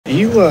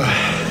you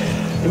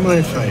mind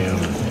if I,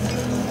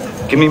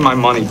 Give me my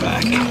money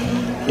back.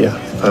 Yeah,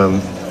 I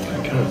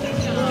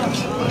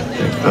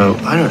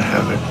don't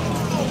have it.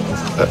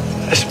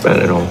 I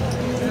spent it all.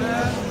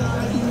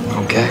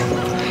 Okay.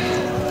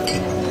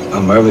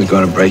 Well, Murphy's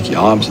gonna break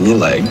your arms and your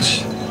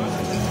legs.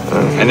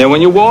 And then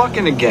when you're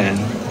walking again,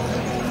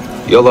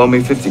 you'll owe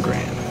me 50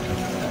 grand.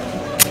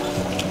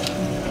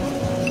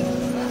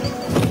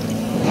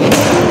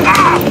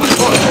 Ah!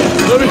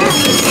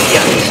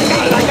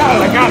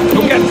 I got it.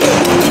 Go get it.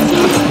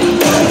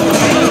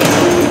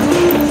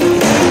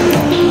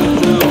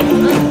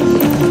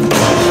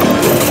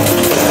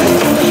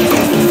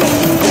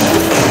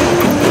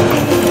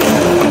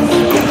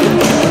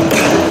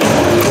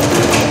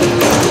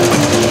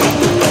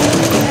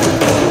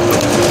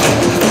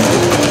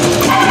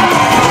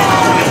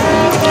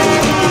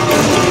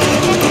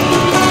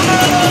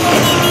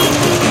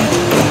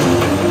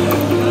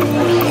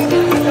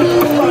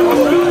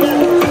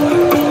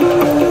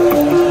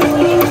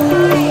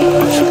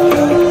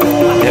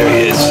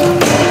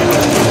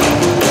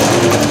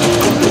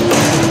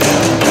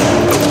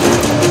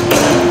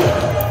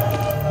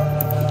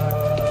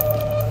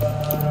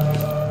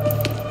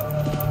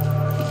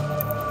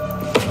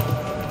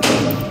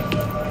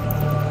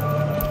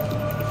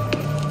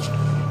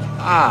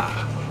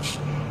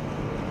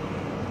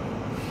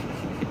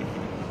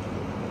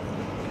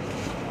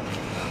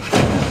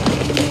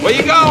 Where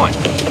you going?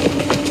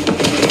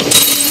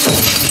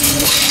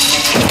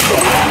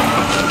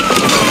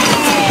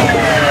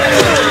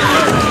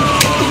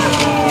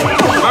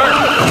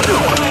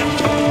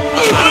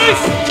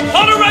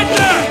 Hold it right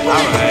there!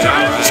 All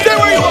right. Stay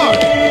where you are!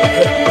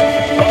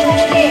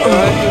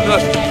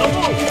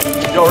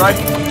 You all right?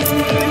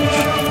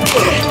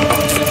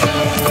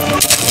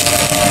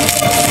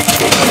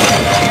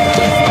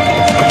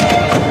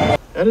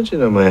 How did you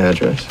know my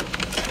address?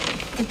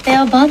 The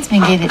bail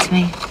bondsman gave it to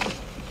me.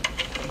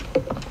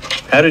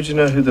 How did you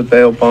know who the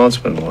bail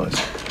bondsman was?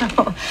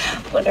 Oh,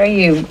 what are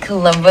you,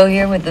 Columbo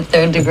here with the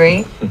 3rd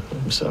degree?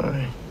 I'm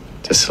sorry.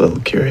 Just a little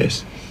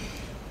curious.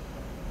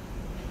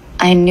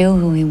 I knew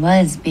who he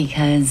was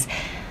because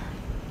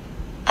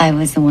I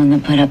was the one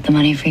that put up the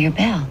money for your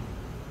bail.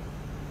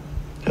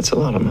 That's a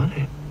lot of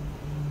money.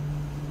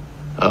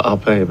 I'll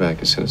pay you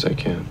back as soon as I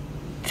can.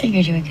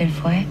 Figured you were good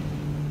for it.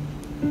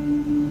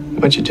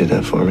 Why'd you do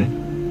that for me?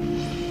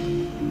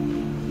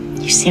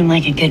 You seem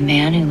like a good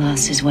man who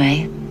lost his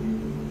way.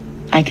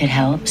 I could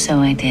help, so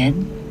I did.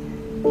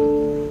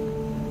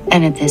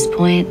 And at this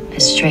point, a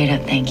straight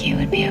up thank you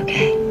would be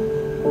okay.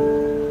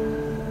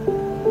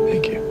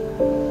 Thank you.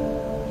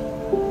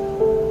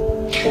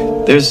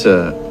 There's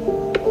a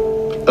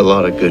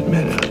lot of good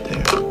men out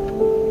there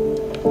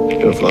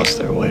who have lost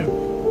their way.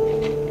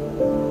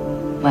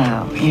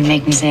 Wow, you'd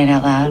make me say it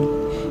out loud?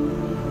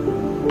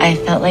 I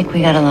felt like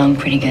we got along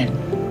pretty good.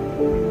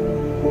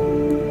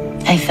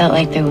 I felt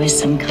like there was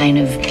some kind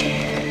of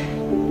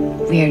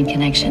weird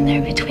connection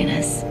there between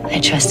us. I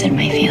trusted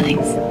my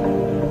feelings.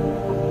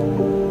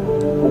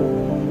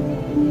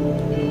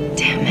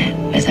 Damn it,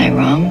 was I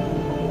wrong?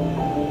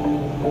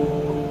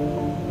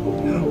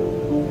 No.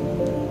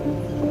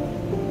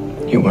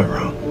 You weren't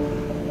wrong.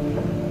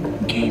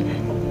 Okay,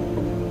 then.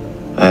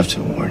 I have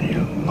to warn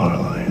you,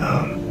 Lorelei,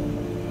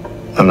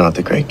 I'm not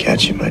the great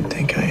catch you might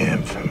think I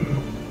am from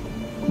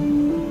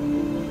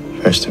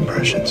first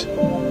impressions.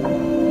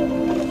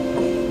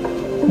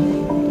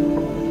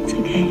 It's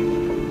okay.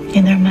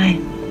 Neither am I.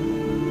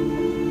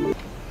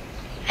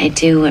 I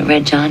do what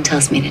Red John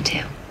tells me to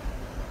do.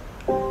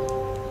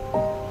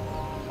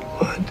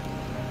 What?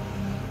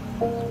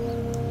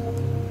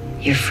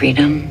 Your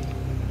freedom,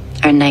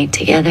 our night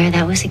together,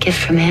 that was a gift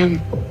from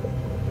him.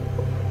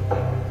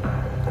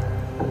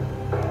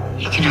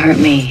 You can hurt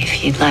me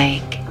if you'd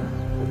like.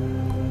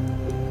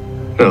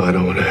 No, I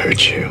don't want to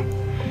hurt you.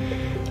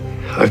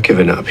 I've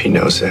given up. He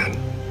knows that.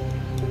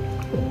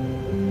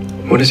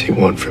 What does he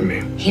want from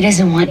me? He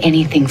doesn't want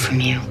anything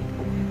from you.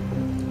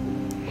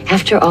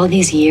 After all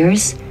these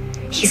years,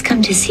 he's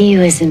come to see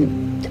you as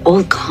an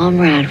old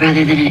comrade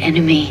rather than an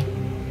enemy.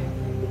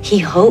 He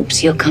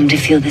hopes you'll come to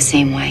feel the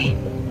same way.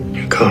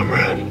 Your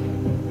comrade.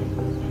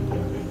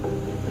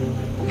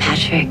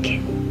 Patrick,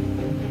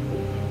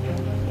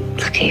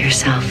 look at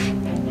yourself.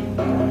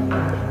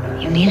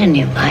 You need a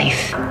new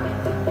life.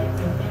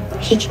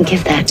 He can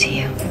give that to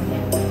you.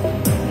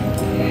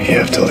 You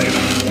have to leave.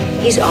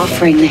 He's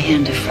offering the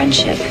hand of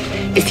friendship.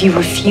 If you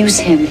refuse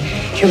him,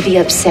 he'll be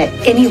upset.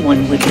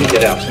 Anyone would be.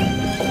 Get out.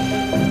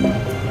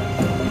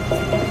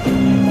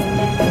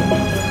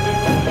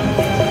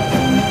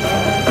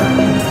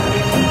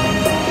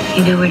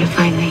 You know where to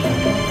find me.